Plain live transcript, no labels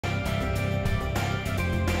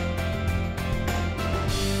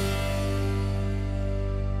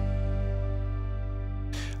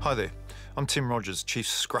Hi there, I'm Tim Rogers, Chief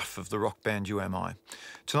Scruff of the rock band UMI.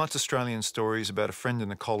 Tonight's Australian story is about a friend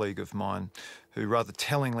and a colleague of mine who rather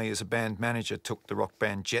tellingly as a band manager took the rock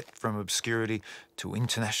band Jet from obscurity to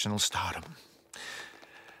international stardom.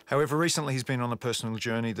 However, recently he's been on a personal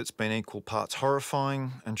journey that's been equal parts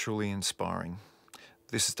horrifying and truly inspiring.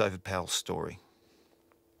 This is David Powell's story.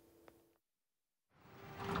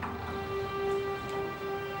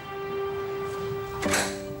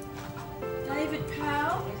 David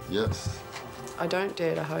Powell? Yes. I don't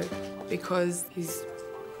dare to hope because he's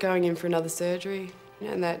going in for another surgery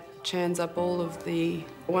and that churns up all of the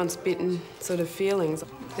once bitten sort of feelings.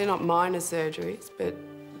 They're not minor surgeries, but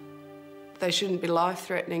they shouldn't be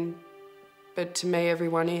life-threatening, but to me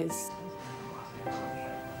everyone is.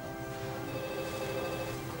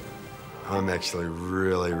 I'm actually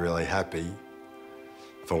really, really happy,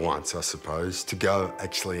 for once I suppose, to go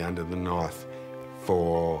actually under the knife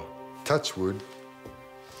for, touch wood,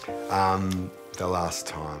 the last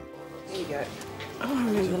time. There you go. Oh, I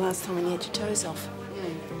remember the last time when you had your toes off.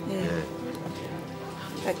 Yeah.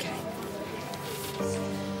 Okay.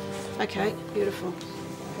 Okay, beautiful.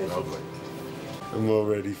 Perfect. Lovely. I'm all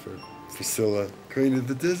ready for Priscilla, Queen of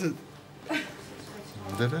the Desert.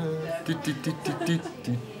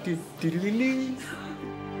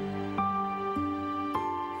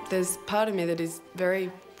 There's part of me that is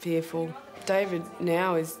very fearful. David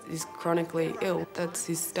now is chronically ill. That's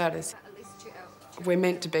his status. We're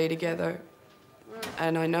meant to be together,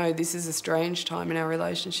 and I know this is a strange time in our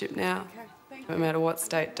relationship now. No matter what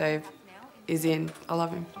state Dave is in, I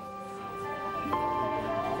love him.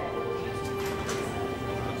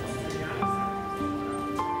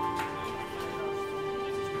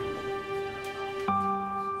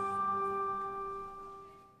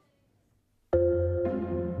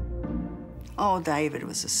 Oh, David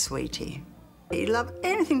was a sweetie. He loved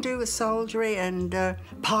anything to do with soldiery and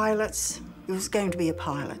pilots. He was going to be a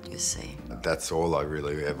pilot, you see. That's all I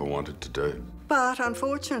really ever wanted to do. But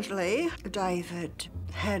unfortunately, David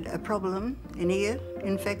had a problem, an ear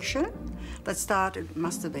infection that started,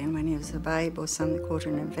 must have been when he was a babe or something, caught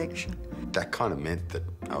an infection. That kind of meant that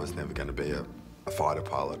I was never going to be a fighter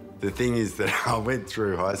pilot. The thing is that I went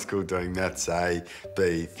through high school doing Maths A,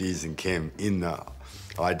 B, Phys and Chem in the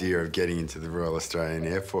idea of getting into the Royal Australian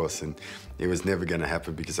Air Force, and it was never going to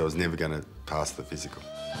happen because I was never going to pass the physical.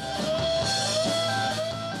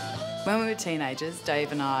 When we were teenagers,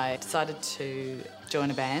 Dave and I decided to join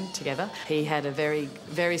a band together. He had a very,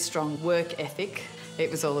 very strong work ethic. It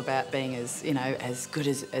was all about being as, you know, as good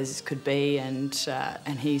as could be, and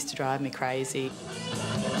he used to drive me crazy.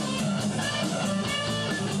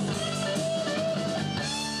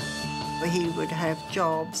 He would have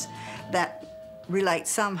jobs that relate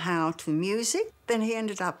somehow to music. Then he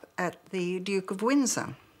ended up at the Duke of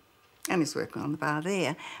Windsor, and he's working on the bar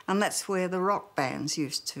there, and that's where the rock bands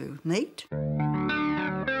used to meet.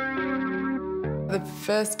 The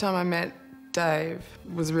first time I met Dave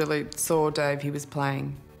saw Dave. He was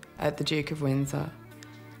playing at the Duke of Windsor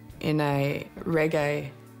in a reggae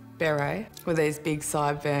beret with these big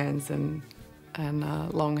sideburns and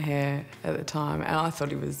long hair at the time, and I thought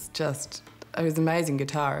he was an amazing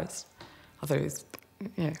guitarist. I thought he was,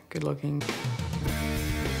 yeah, good looking.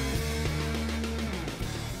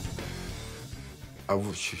 I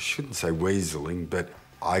shouldn't say weaseling, but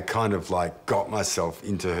I kind of like got myself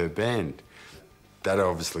into her band. That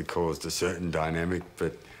obviously caused a certain dynamic,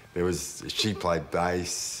 but she played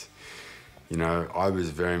bass. You know, I was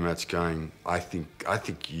very much going, I think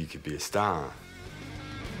you could be a star.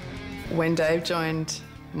 When Dave joined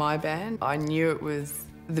my band, I knew it was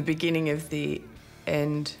the beginning of the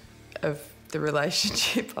end of the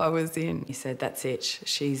relationship I was in. He said, "That's it.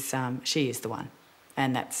 She is the one,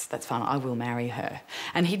 and that's fine. I will marry her."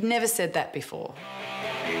 And he'd never said that before.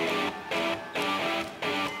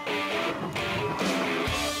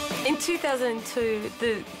 In 2002,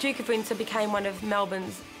 the Duke of Windsor became one of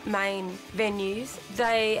Melbourne's main venues.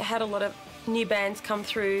 They had a lot of new bands come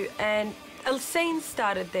through, and a scene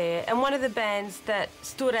started there. And one of the bands that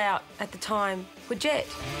stood out at the time were Jet.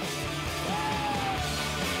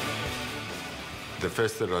 The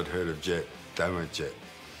first that I'd heard of Jet, they weren't Jet.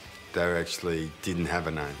 They actually didn't have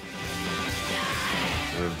a name.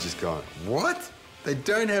 And I've just gone, what? They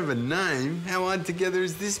don't have a name? How odd together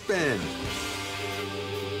is this band?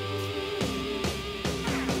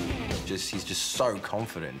 He's just so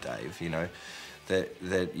confident, Dave, you know,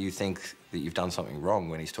 that you think that you've done something wrong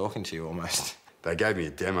when he's talking to you almost. They gave me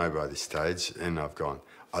a demo by this stage, and I've gone,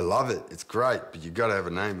 I love it, it's great, but you've got to have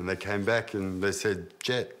a name. And they came back and they said,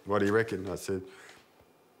 Jet, what do you reckon? I said,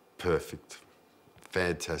 perfect,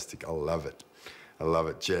 fantastic, I love it. I love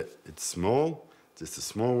it, Jet. It's small, Just a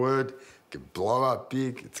small word, could blow up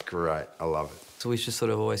big. It's great. I love it. So we just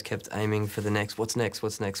sort of always kept aiming for the next, what's next,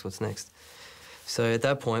 what's next, what's next. So at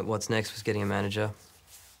that point, what's next was getting a manager.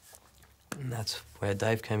 And that's where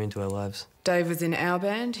Dave came into our lives. Dave was in our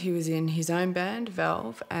band, he was in his own band,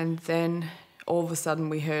 Valve, and then all of a sudden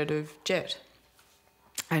we heard of Jet.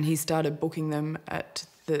 And he started booking them at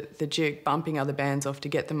the Duke, bumping other bands off to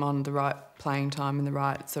get them on the right playing time and the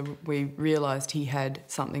right... So we realised he had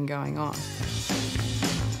something going on.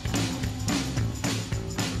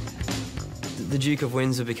 The Duke of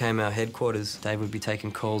Windsor became our headquarters. Dave would be taking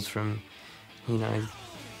calls from, you know,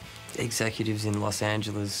 executives in Los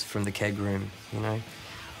Angeles from the keg room, you know.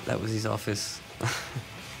 That was his office.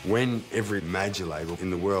 When every major label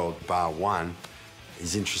in the world, bar one,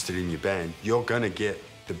 is interested in your band, you're going to get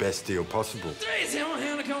the best deal possible.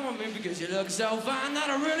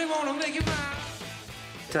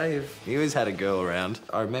 Dave, he always had a girl around.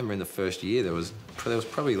 I remember in the first year there was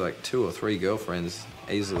probably like 2 or 3 girlfriends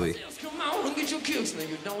easily. I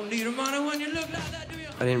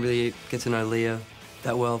didn't really get to know Leah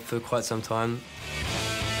that well for quite some time.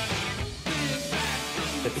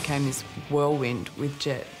 It became this whirlwind with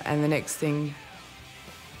Jet, and the next thing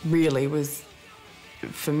really was,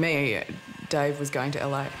 for me, Dave was going to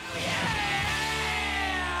LA.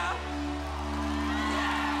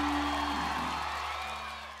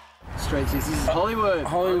 This is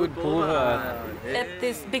Hollywood Boulevard. At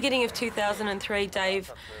this beginning of 2003,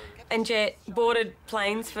 Dave and Jet boarded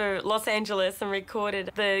planes for Los Angeles and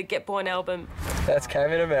recorded the Get Born album. That's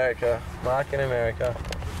Came in America, Mark in America.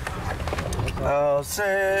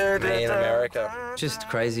 Me in America. Just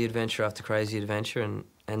crazy adventure after crazy adventure,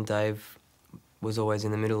 and Dave was always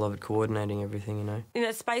in the middle of it, coordinating everything, you know. In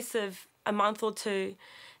a space of a month or two,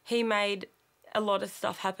 he made a lot of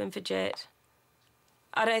stuff happen for Jet.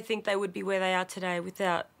 I don't think they would be where they are today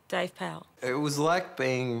without Dave Powell. It was like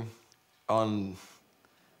being on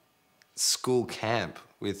school camp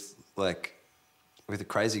with a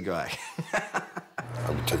crazy guy.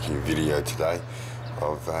 I'll be taking a video today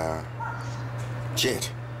of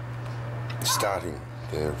Jet starting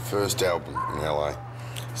their first album in LA.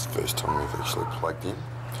 It's the first time we've actually plugged in.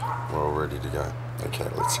 We're all ready to go. Okay,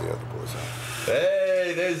 let's see how the boys are.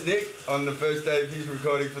 Hey, there's Nick on the first day of his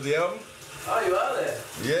recording for the album. Oh, you are there?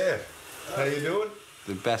 Yeah. How you doing?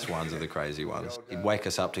 The best ones are the crazy ones. He'd wake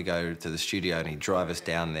us up to go to the studio and he'd drive us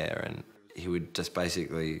down there, and he would just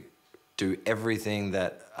basically do everything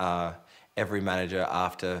that every manager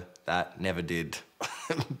after that never did,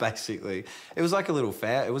 basically. It was like a little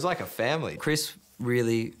it was like a family. Chris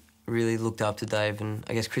really looked up to Dave, and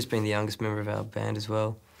I guess Chris being the youngest member of our band as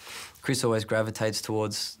well, Chris always gravitates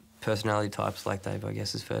towards personality types like Dave, I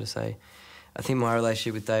guess is fair to say. I think my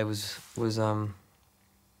relationship with Dave was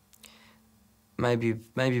maybe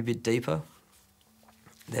a bit deeper.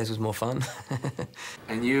 Theirs was more fun.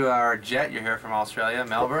 And you are Jet, you're here from Australia,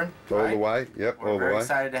 Melbourne. All the way, yep, all the way. We're very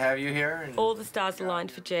excited to have you here. All the stars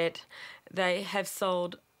aligned for Jet. They have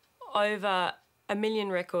sold over 1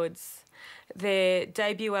 million records. Their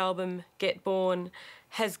debut album, Get Born,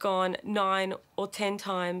 has gone 9 or 10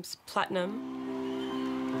 times platinum.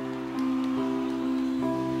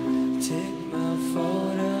 Take my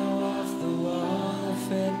photo off the wall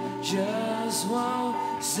if it just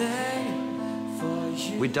won't say for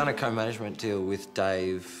you. We'd done a co-management deal with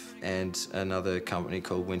Dave and another company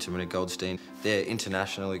called Winterman & Goldstein. Their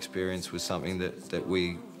international experience was something that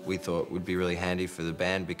we thought would be really handy for the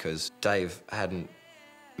band, because Dave hadn't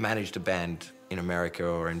managed a band in America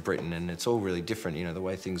or in Britain, and it's all really different, you know, the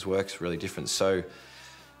way things work's really different. So,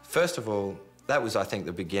 first of all, that was, I think,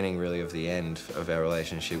 the beginning, really, of the end of our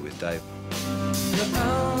relationship with Dave.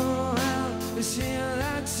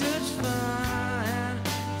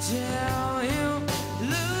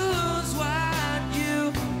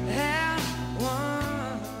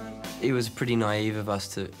 It was pretty naive of us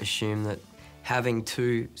to assume that having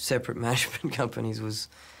 2 separate management companies was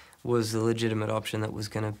a legitimate option that was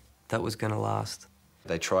gonna last.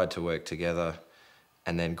 They tried to work together,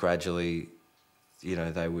 and then gradually, you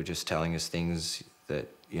know, they were just telling us things that,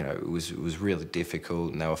 you know, it was really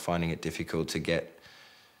difficult, and they were finding it difficult to get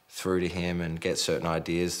through to him and get certain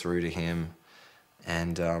ideas through to him,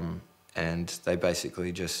 and they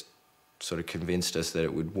basically just sort of convinced us that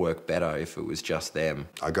it would work better if it was just them.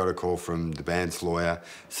 I got a call from the band's lawyer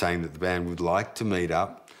saying that the band would like to meet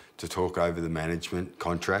up to talk over the management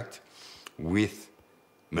contract with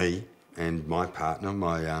me and my partner,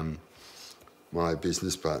 my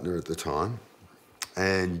business partner at the time.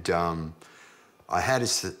 And I had a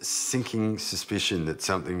sinking suspicion that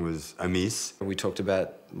something was amiss. We talked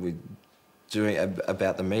about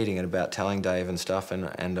about the meeting and about telling Dave and stuff,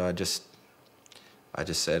 and I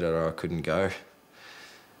just said it or I couldn't go.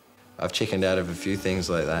 I've chickened out of a few things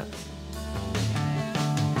like that.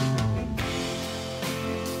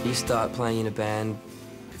 You start playing in a band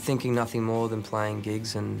thinking nothing more than playing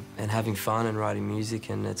gigs and having fun and writing music,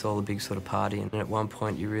 and it's all a big sort of party. And at one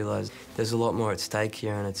point you realise there's a lot more at stake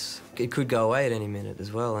here, and it could go away at any minute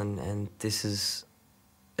as well, and this is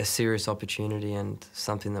a serious opportunity and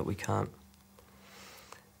something that we can't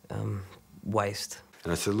waste.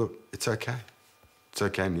 And I said, look, it's okay. It's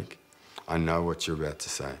okay, Nick. I know what you're about to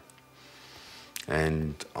say.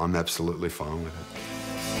 And I'm absolutely fine with it.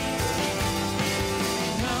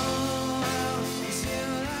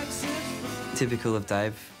 Typical of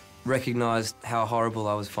Dave, recognised how horrible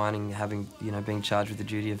I was finding having, being charged with the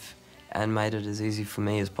duty of, and made it as easy for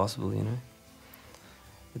me as possible,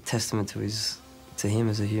 A testament to him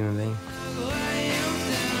as a human being.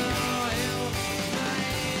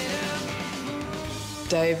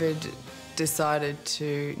 David decided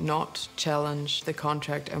to not challenge the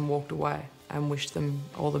contract and walked away and wished them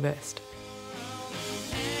all the best.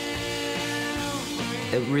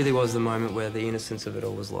 It really was the moment where the innocence of it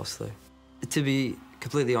all was lost, though. To be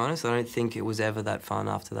completely honest, I don't think it was ever that fun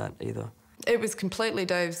after that either. It was completely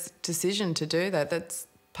Dave's decision to do that. That's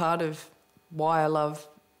part of why I love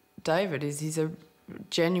David, is he's a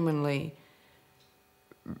genuinely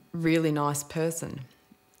really nice person.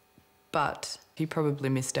 But he probably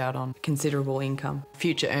missed out on considerable income,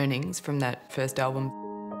 future earnings from that first album.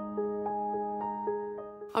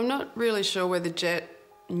 I'm not really sure whether Jet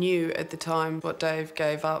knew at the time what Dave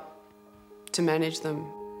gave up to manage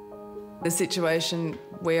them. The situation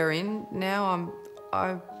we're in now,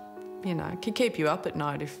 I could keep you up at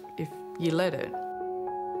night if you let it.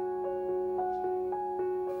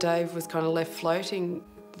 Dave was kind of left floating.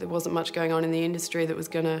 There wasn't much going on in the industry that was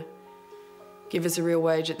going to give us a real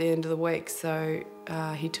wage at the end of the week, so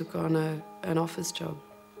he took on an office job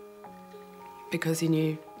because he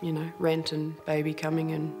knew, rent and baby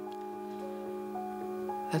coming, and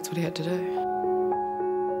that's what he had to do.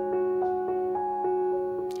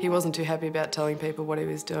 He wasn't too happy about telling people what he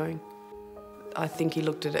was doing. I think he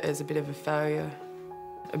looked at it as a bit of a failure,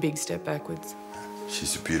 a big step backwards.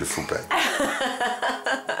 She's a beautiful babe.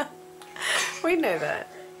 We know that.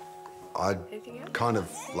 I kind of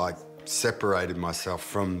separated myself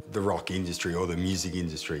from the rock industry or the music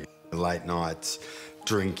industry. The late nights,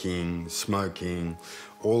 drinking, smoking,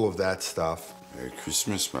 all of that stuff. Merry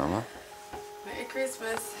Christmas, Mama. Merry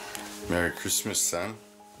Christmas. Merry Christmas, son.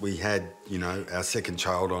 We had, our second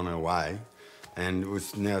child on her way, and it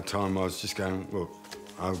was now time I was just going, look,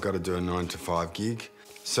 I've got to do a 9-to-5 gig.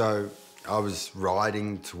 So I was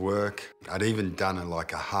riding to work. I'd even done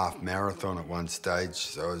a half marathon at one stage,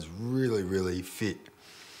 so I was really, really fit.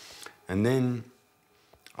 And then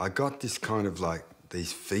I got this kind of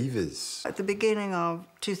these fevers. At the beginning of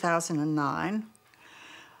 2009,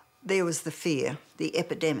 there was the fear, the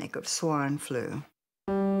epidemic of swine flu.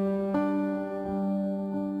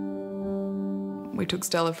 We took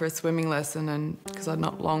Stella for a swimming lesson, and because I'd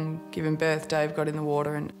not long given birth, Dave got in the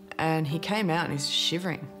water and he came out and he was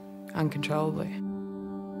shivering uncontrollably.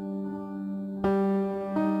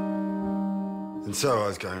 And so I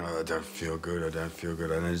was going, oh, I don't feel good, I don't feel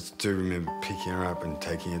good. And I just do remember picking her up and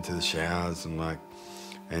taking her to the showers and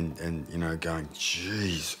going,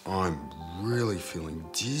 geez, I'm really feeling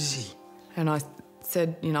dizzy. And I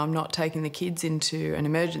said, I'm not taking the kids into an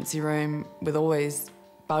emergency room with all these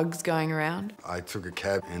bugs going around. I took a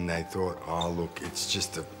cab and they thought, oh, look, it's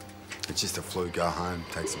just a flu, go home,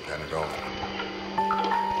 take some Panadol.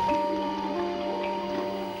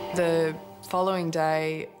 The following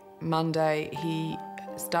day, Monday, he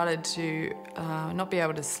started to not be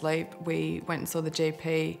able to sleep. We went and saw the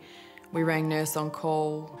GP. We rang nurse on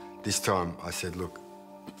call. This time I said, look,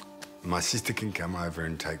 my sister can come over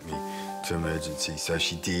and take me to emergency, so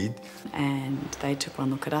she did. And they took one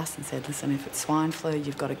look at us and said, listen, if it's swine flu,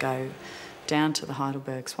 you've got to go down to the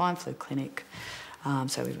Heidelberg Swine Flu Clinic.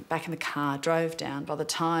 So we went back in the car, drove down. By the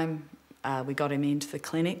time we got him into the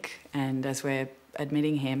clinic, and as we're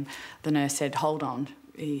admitting him, the nurse said, hold on,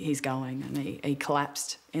 he's going, and he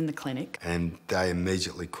collapsed in the clinic. And they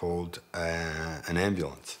immediately called an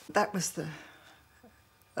ambulance. That was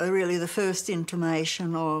really the first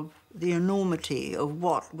intimation of the enormity of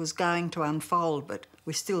what was going to unfold, but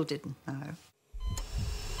we still didn't know.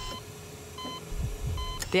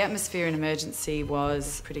 The atmosphere in emergency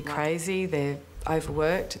was pretty crazy. They're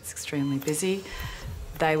overworked, it's extremely busy.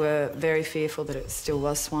 They were very fearful that it still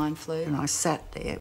was swine flu. And I sat there